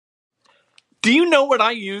Do you know what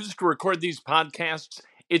I use to record these podcasts?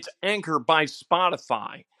 It's Anchor by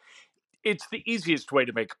Spotify. It's the easiest way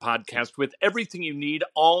to make a podcast with everything you need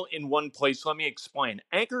all in one place. Let me explain.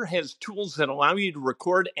 Anchor has tools that allow you to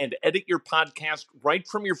record and edit your podcast right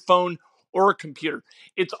from your phone or a computer.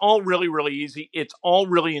 It's all really, really easy. It's all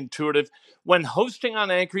really intuitive. When hosting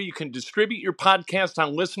on Anchor, you can distribute your podcast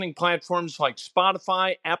on listening platforms like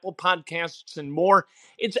Spotify, Apple Podcasts, and more.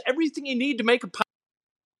 It's everything you need to make a podcast.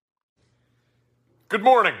 Good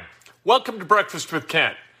morning. Welcome to Breakfast with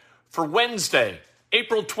Kent for Wednesday,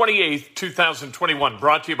 April 28th, 2021.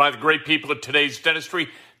 Brought to you by the great people at Today's Dentistry.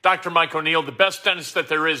 Dr. Mike O'Neill, the best dentist that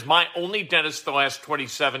there is, my only dentist the last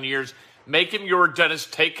 27 years. Make him your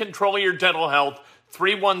dentist. Take control of your dental health.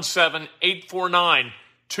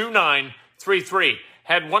 317-849-2933.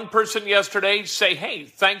 Had one person yesterday say, hey,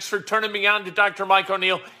 thanks for turning me on to Dr. Mike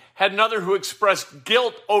O'Neill. Had another who expressed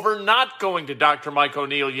guilt over not going to Dr. Mike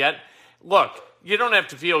O'Neill yet. Look, you don't have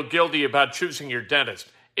to feel guilty about choosing your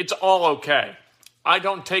dentist. It's all okay. I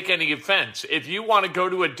don't take any offense. If you want to go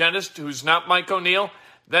to a dentist who's not Mike O'Neill,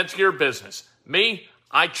 that's your business. Me,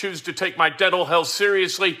 I choose to take my dental health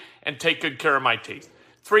seriously and take good care of my teeth.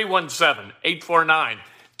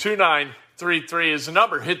 317-849-2933 is the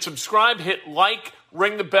number. Hit subscribe, hit like,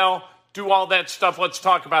 ring the bell, do all that stuff. Let's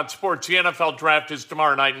talk about sports. The NFL draft is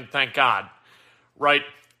tomorrow night, and thank God, right?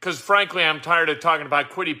 Because frankly, I'm tired of talking about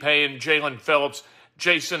Kwity Paye and Jalen Phillips,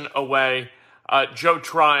 Jason Oweh, Joe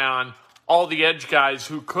Tryon, all the edge guys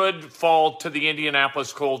who could fall to the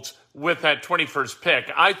Indianapolis Colts with that 21st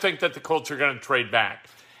pick. I think that the Colts are going to trade back.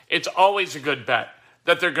 It's always a good bet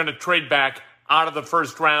that they're going to trade back out of the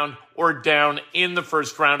first round or down in the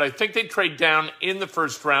first round. I think they trade down in the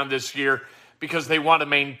first round this year because they want to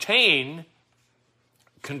maintain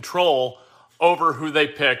control over who they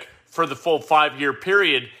pick for the full 5-year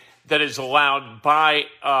period that is allowed by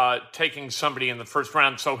taking somebody in the first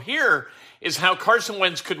round. So here is how Carson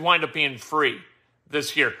Wentz could wind up being free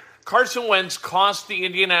this year. Carson Wentz cost the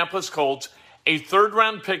Indianapolis Colts a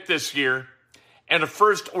third-round pick this year and a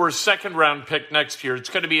first or second-round pick next year. It's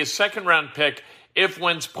going to be a second-round pick if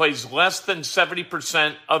Wentz plays less than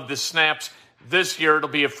 70% of the snaps this year. It'll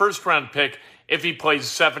be a first-round pick if he plays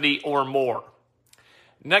 70 or more.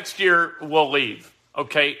 Next year, we'll leave.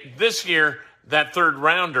 Okay, this year, that third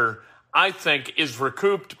rounder, I think, is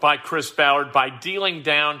recouped by Chris Ballard by dealing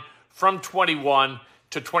down from 21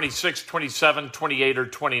 to 26, 27, 28, or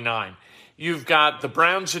 29. You've got the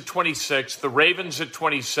Browns at 26, the Ravens at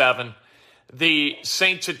 27, the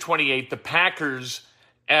Saints at 28, the Packers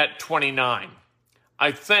at 29.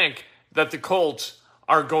 I think that the Colts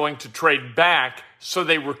are going to trade back so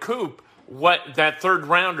they recoup what that third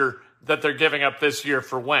rounder that they're giving up this year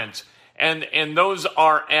for Wentz. And those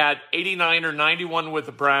are at 89 or 91 with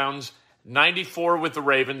the Browns, 94 with the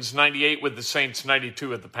Ravens, 98 with the Saints, 92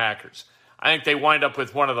 with the Packers. I think they wind up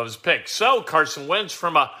with one of those picks. So Carson Wentz,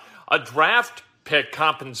 from a draft pick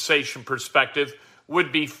compensation perspective,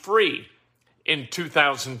 would be free in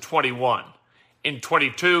 2021. In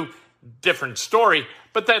 22, different story,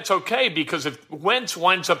 but that's okay because if Wentz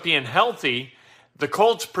winds up being healthy, the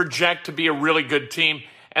Colts project to be a really good team,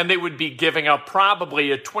 and they would be giving up probably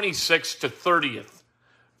a 26th to 30th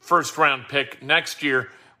first-round pick next year,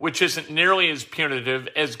 which isn't nearly as punitive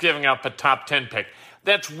as giving up a top 10 pick.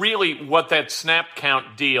 That's really what that snap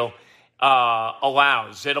count deal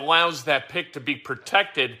allows. It allows that pick to be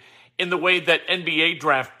protected in the way that NBA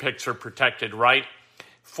draft picks are protected, right,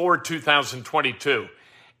 for 2022.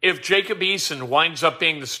 If Jacob Eason winds up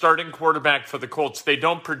being the starting quarterback for the Colts, they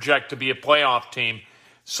don't project to be a playoff team,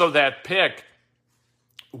 so that pick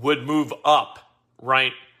would move up,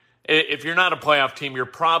 right? If you're not a playoff team, you're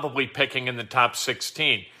probably picking in the top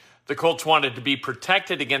 16. The Colts wanted to be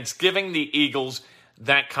protected against giving the Eagles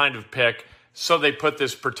that kind of pick, so they put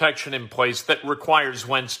this protection in place that requires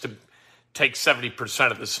Wentz to take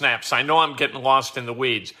 70% of the snaps. I know I'm getting lost in the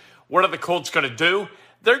weeds. What are the Colts going to do?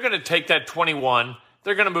 They're going to take that 21,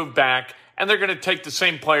 they're going to move back, and they're going to take the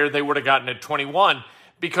same player they would have gotten at 21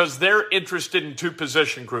 because they're interested in two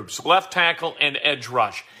position groups, left tackle and edge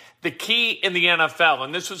rush. The key in the NFL,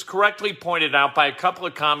 and this was correctly pointed out by a couple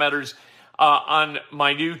of commenters on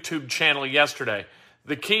my YouTube channel yesterday,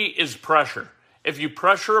 the key is pressure. If you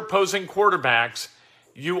pressure opposing quarterbacks,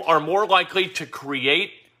 you are more likely to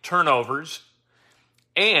create turnovers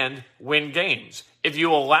and win games. If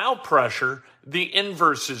you allow pressure, the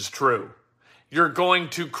inverse is true. You're going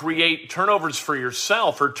to create turnovers for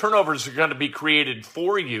yourself, or turnovers are going to be created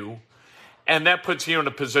for you, and that puts you in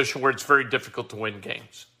a position where it's very difficult to win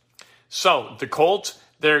games. So the Colts,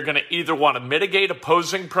 they're going to either want to mitigate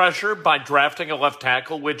opposing pressure by drafting a left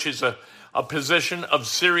tackle, which is a position of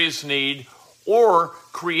serious need, or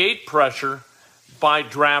create pressure by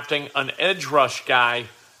drafting an edge rush guy,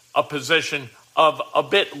 a position of a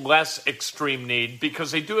bit less extreme need,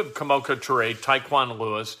 because they do have Kamoka Toure, Tyquan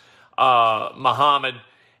Lewis, Muhammad,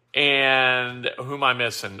 and who am I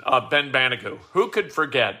missing? Ben Banogu. Who could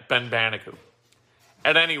forget Ben Banogu?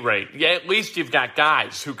 At any rate, yeah, at least you've got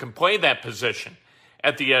guys who can play that position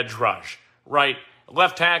at the edge rush, right?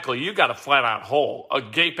 Left tackle, you got a flat-out hole, a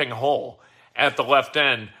gaping hole at the left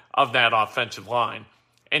end of that offensive line.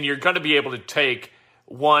 And you're going to be able to take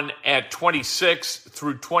one at 26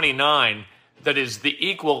 through 29 that is the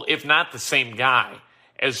equal, if not the same guy,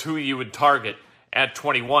 as who you would target at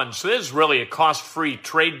 21. So this is really a cost-free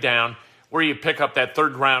trade down where you pick up that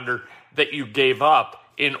third rounder that you gave up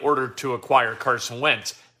in order to acquire Carson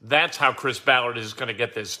Wentz. That's how Chris Ballard is going to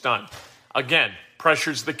get this done. Again,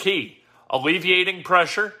 pressure's the key. Alleviating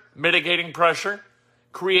pressure, mitigating pressure,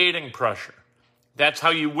 creating pressure. That's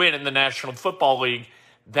how you win in the National Football League.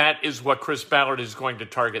 That is what Chris Ballard is going to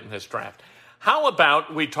target in this draft. How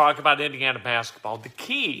about we talk about Indiana basketball? The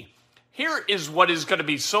key here is what is going to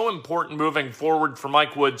be so important moving forward for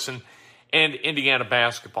Mike Woodson and Indiana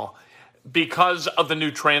basketball because of the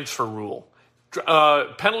new transfer rule.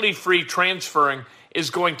 Penalty-free transferring is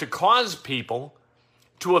going to cause people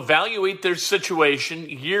to evaluate their situation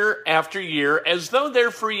year after year as though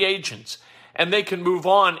they're free agents and they can move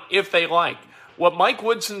on if they like. What Mike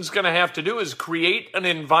Woodson's going to have to do is create an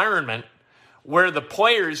environment where the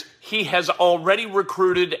players he has already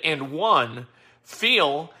recruited and won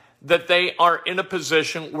feel that they are in a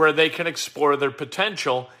position where they can explore their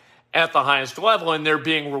potential at the highest level and they're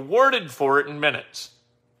being rewarded for it in minutes.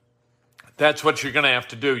 That's what you're going to have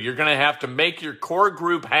to do. You're going to have to make your core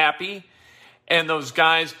group happy, and those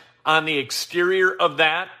guys on the exterior of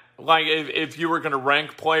that, like if you were going to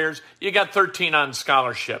rank players, you got 13 on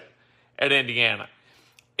scholarship at Indiana.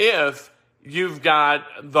 If you've got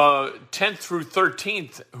the 10th through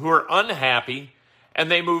 13th who are unhappy and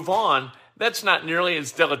they move on, that's not nearly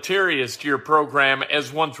as deleterious to your program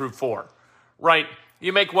as 1 through 4, right?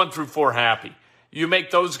 You make 1 through 4 happy. You make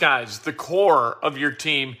those guys, the core of your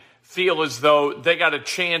team, feel as though they got a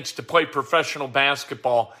chance to play professional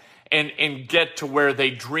basketball and get to where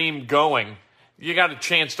they dream going. You got a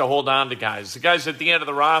chance to hold on to guys. The guys at the end of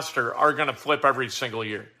the roster are going to flip every single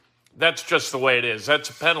year. That's just the way it is. That's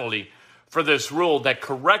a penalty for this rule that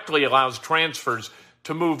correctly allows transfers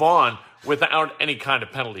to move on without any kind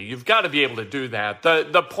of penalty. You've got to be able to do that.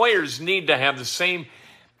 The players need to have the same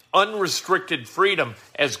unrestricted freedom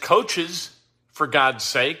as coaches, for God's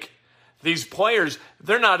sake. These players,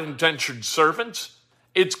 they're not indentured servants.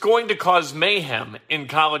 It's going to cause mayhem in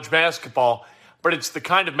college basketball, but it's the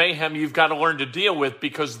kind of mayhem you've got to learn to deal with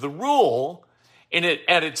because the rule in it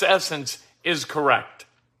at its essence is correct.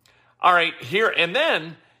 All right, here and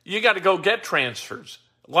then you got to go get transfers.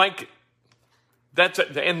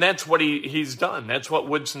 That's what he's done. That's what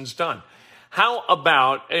Woodson's done. How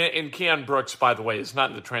about, and Keon Brooks, by the way, is not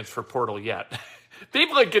in the transfer portal yet.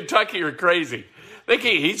 People in Kentucky are crazy.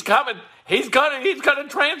 He's coming. He's gonna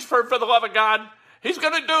transfer, for the love of God. He's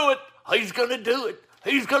gonna do it. He's gonna do it.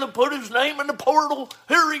 He's gonna put his name in the portal.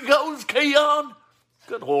 Here he goes, Keon.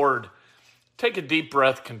 Good Lord. Take a deep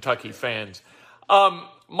breath, Kentucky fans.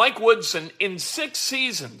 Mike Woodson, in 6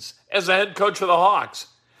 seasons as a head coach of the Hawks,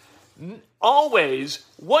 always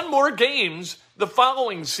won more games the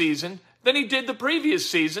following season than he did the previous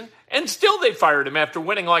season, and still they fired him after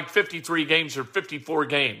winning like 53 games or 54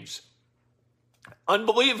 games.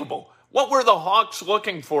 Unbelievable. What were the Hawks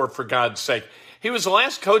looking for God's sake? He was the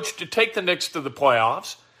last coach to take the Knicks to the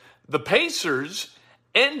playoffs. The Pacers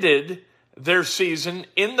ended their season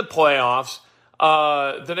in the playoffs.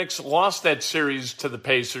 The Knicks lost that series to the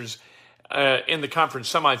Pacers in the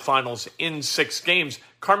conference semifinals in 6 games.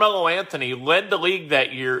 Carmelo Anthony led the league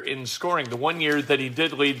that year in scoring, the one year that he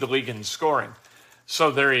did lead the league in scoring.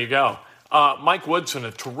 So there you go. Mike Woodson,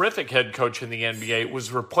 a terrific head coach in the NBA,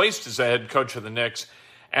 was replaced as a head coach of the Knicks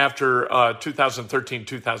after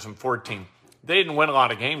 2013-2014. They didn't win a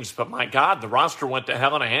lot of games, but my God, the roster went to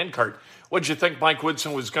hell in a handcart. What did you think Mike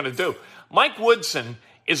Woodson was going to do? Mike Woodson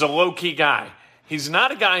is a low-key guy. He's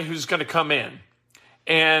not a guy who's going to come in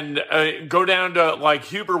and go down to like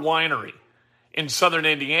Huber Winery in southern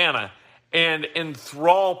Indiana and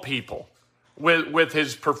enthrall people with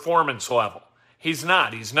his performance level. He's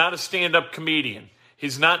not. He's not a stand-up comedian.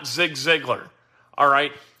 He's not Zig Ziglar. All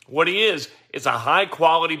right? What he is a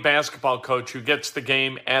high-quality basketball coach who gets the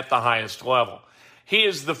game at the highest level. He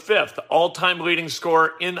is the 5th all-time leading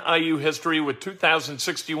scorer in IU history with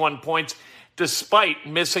 2,061 points, despite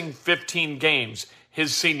missing 15 games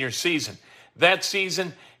his senior season. That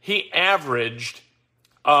season, he averaged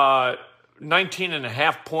 19 and a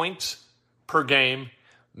half points per game,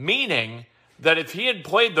 meaning that if he had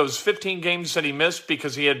played those 15 games that he missed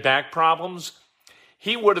because he had back problems,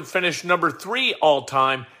 he would have finished number 3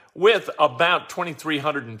 all-time with about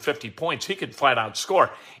 2,350 points. He could flat out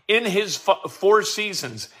score. In his 4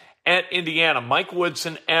 seasons at Indiana, Mike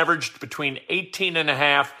Woodson averaged between 18 and a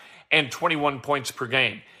half and 21 points per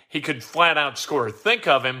game. He could flat out score. Think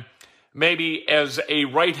of him maybe as a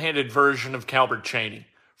right-handed version of Calbert Cheaney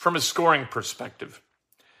from a scoring perspective.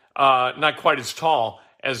 Not quite as tall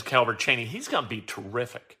as Calbert Cheaney. He's going to be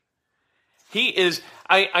terrific. He is,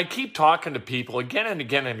 I keep talking to people again and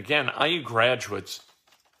again and again, IU graduates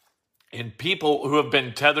and people who have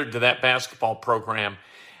been tethered to that basketball program.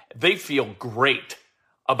 They feel great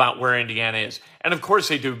about where Indiana is. And of course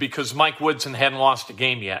they do, because Mike Woodson hadn't lost a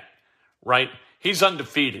game yet, right? He's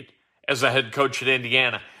undefeated as a head coach at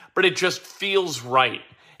Indiana, but it just feels right.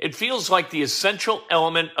 It feels like the essential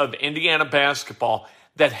element of Indiana basketball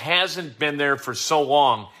that hasn't been there for so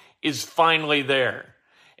long is finally there.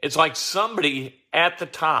 It's like somebody at the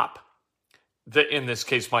top, in this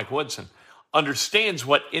case Mike Woodson, understands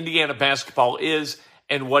what Indiana basketball is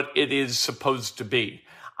and what it is supposed to be.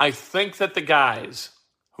 I think that the guys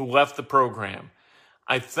who left the program,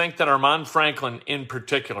 I think that Armaan Franklin in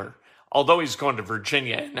particular, although he's going to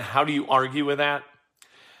Virginia, and how do you argue with that?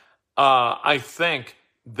 I think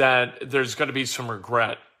that there's going to be some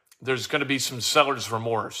regret. There's going to be some seller's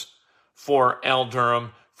remorse for Al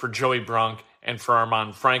Durham, for Joey Brunk, and for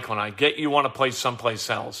Armaan Franklin. I get you want to play someplace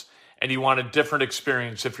else, and you want a different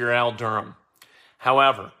experience if you're Al Durham.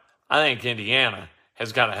 However, I think Indiana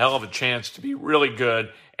has got a hell of a chance to be really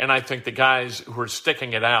good, and I think the guys who are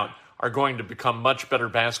sticking it out are going to become much better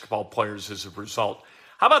basketball players as a result.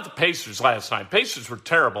 How about the Pacers last night? Pacers were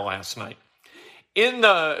terrible last night.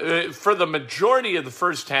 For the majority of the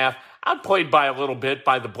first half, outplayed by a little bit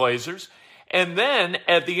by the Blazers. And then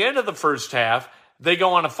at the end of the first half, they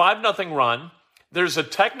go on a 5-0 run. There's a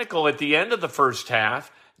technical at the end of the first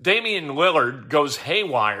half. Damian Lillard goes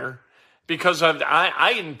haywire because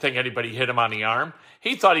I didn't think anybody hit him on the arm.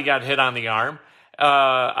 He thought he got hit on the arm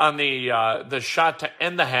on the shot to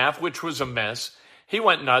end the half, which was a miss. He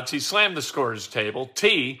went nuts. He slammed the scorer's table.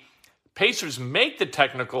 Pacers make the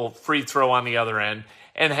technical free throw on the other end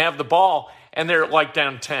and have the ball, and they're like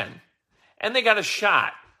down 10. And they got a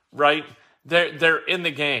shot, right? They're in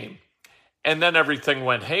the game. And then everything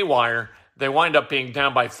went haywire. They wind up being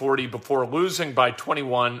down by 40 before losing by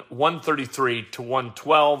 21, 133 to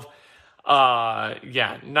 112.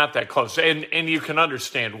 Not that close. And you can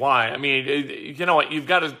understand why. I mean, you know what? You've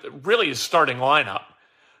got really a starting lineup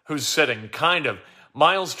who's sitting kind of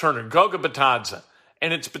Miles Turner, Goga Bitadze,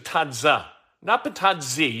 and it's Bitadze, not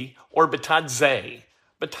Bitadze or Bitadze.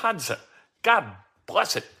 Bitadze. God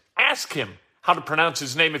bless it. Ask him how to pronounce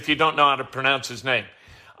his name if you don't know how to pronounce his name.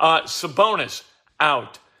 Sabonis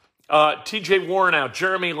out. TJ Warren out.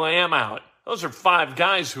 Jeremy Lamb out. Those are 5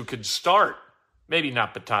 guys who could start. Maybe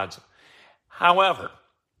not Bitadze. However,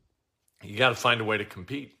 you got to find a way to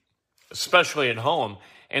compete, especially at home.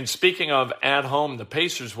 And speaking of at home, the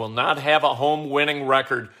Pacers will not have a home winning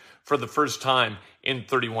record for the first time in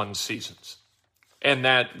 31 seasons. And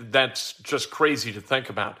that's just crazy to think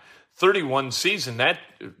about. 31 season, that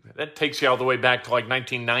takes you all the way back to like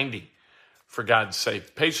 1990, for God's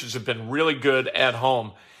sake. Pacers have been really good at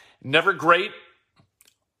home. Never great,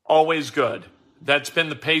 always good. That's been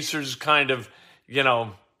the Pacers kind of,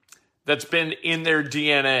 that's been in their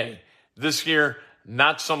DNA. This year,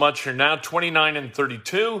 not so much. They're now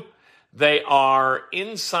 29-32. They are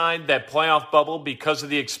inside that playoff bubble because of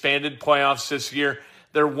the expanded playoffs this year.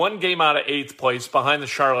 They're 1 game out of 8th place behind the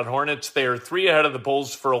Charlotte Hornets. They are 3 ahead of the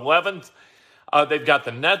Bulls for 11th. They've got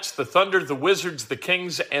the Nets, the Thunder, the Wizards, the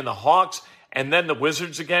Kings, and the Hawks, and then the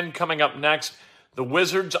Wizards again coming up next. The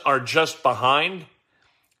Wizards are just behind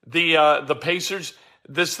the Pacers.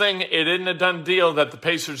 This thing, it isn't a done deal that the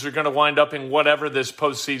Pacers are going to wind up in whatever this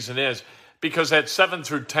postseason is, because that 7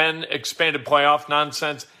 through 10 expanded playoff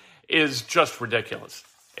nonsense is just ridiculous.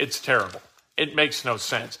 It's terrible. It makes no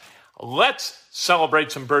sense. Let's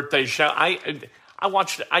celebrate some birthdays. I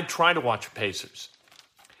try to watch Pacers.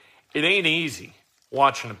 It ain't easy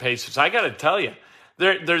watching the Pacers. I got to tell you,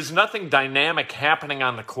 there's nothing dynamic happening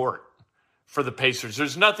on the court for the Pacers.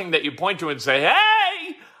 There's nothing that you point to and say,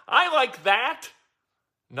 hey, I like that.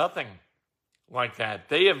 Nothing like that.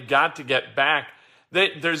 They have got to get back.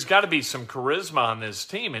 There's got to be some charisma on this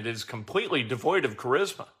team. It is completely devoid of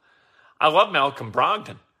charisma. I love Malcolm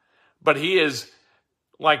Brogdon, but he is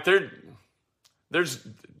like there's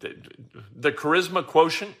the charisma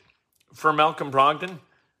quotient for Malcolm Brogdon,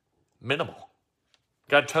 minimal.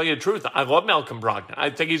 Got to tell you the truth. I love Malcolm Brogdon. I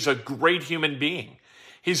think he's a great human being.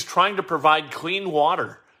 He's trying to provide clean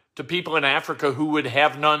water to people in Africa who would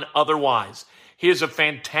have none otherwise. He is a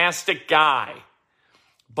fantastic guy.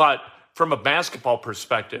 But from a basketball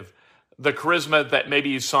perspective, the charisma that maybe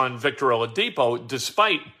you saw in Victor Oladipo,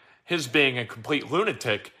 despite his being a complete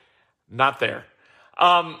lunatic, not there.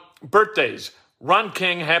 Birthdays. Ron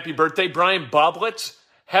King, happy birthday. Brian Boblitz,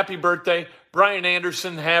 happy birthday. Byron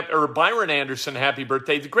Anderson, happy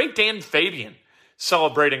birthday. The great Dan Fabian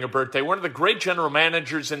celebrating a birthday. One of the great general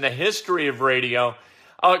managers in the history of radio.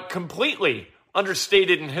 Completely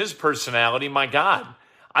understated in his personality. My God.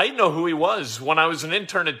 I didn't know who he was. When I was an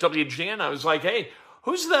intern at WGN, I was like, hey,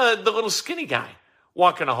 who's the little skinny guy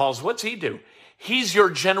walking the halls? What's he do? He's your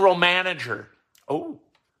general manager. Oh,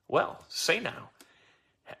 well, say now.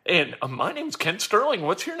 And my name's Ken Sterling.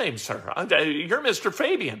 What's your name, sir? You're Mr.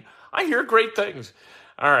 Fabian. I hear great things.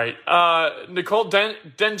 All right. Nicole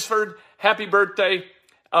Densford, happy birthday.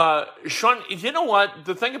 Sean, you know what?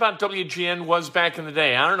 The thing about WGN was back in the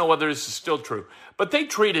day, I don't know whether this is still true, but they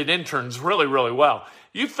treated interns really, really well.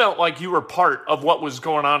 You felt like you were part of what was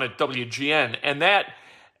going on at WGN, and that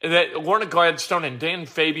Lorna Gladstone and Dan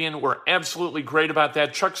Fabian were absolutely great about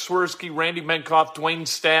that. Chuck Swirsky, Randy Menkoff, Dwayne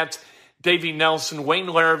Statz, Davey Nelson, Wayne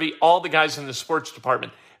Larrabee, all the guys in the sports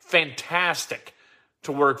department. Fantastic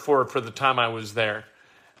to work for the time I was there.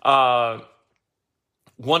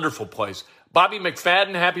 Wonderful place. Bobby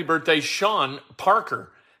McFadden, happy birthday. Sean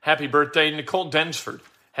Parker, happy birthday. Nicole Densford,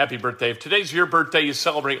 happy birthday. If today's your birthday, you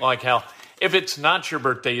celebrate like hell. If it's not your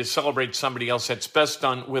birthday, you celebrate somebody else. That's best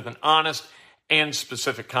done with an honest and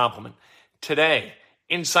specific compliment. Today,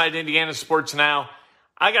 Inside Indiana Sports Now,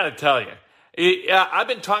 I got to tell you, I've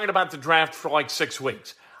been talking about the draft for like 6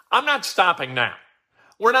 weeks. I'm not stopping now.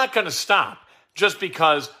 We're not going to stop just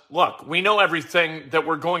because, look, we know everything that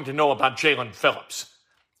we're going to know about Jalen Phillips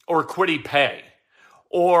or Kwity Paye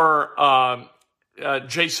or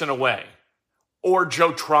Jason Away or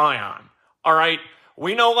Joe Tryon. All right?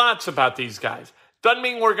 We know lots about these guys. Doesn't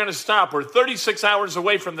mean we're going to stop. We're 36 hours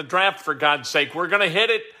away from the draft, for God's sake. We're going to hit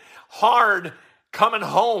it hard coming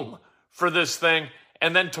home for this thing.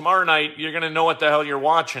 And then tomorrow night, you're going to know what the hell you're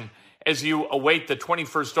watching as you await the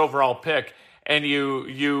 21st overall pick. And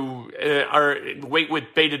you wait with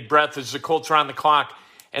bated breath as the Colts are on the clock.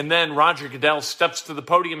 And then Roger Goodell steps to the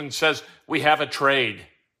podium and says, we have a trade.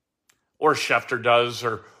 Or Schefter does,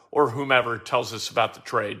 or whomever tells us about the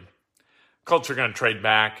trade. Colts are going to trade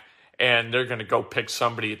back, and they're going to go pick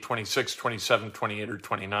somebody at 26, 27, 28, or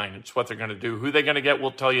 29. It's what they're going to do. Who they're going to get, we'll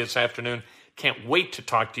tell you this afternoon. Can't wait to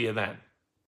talk to you then.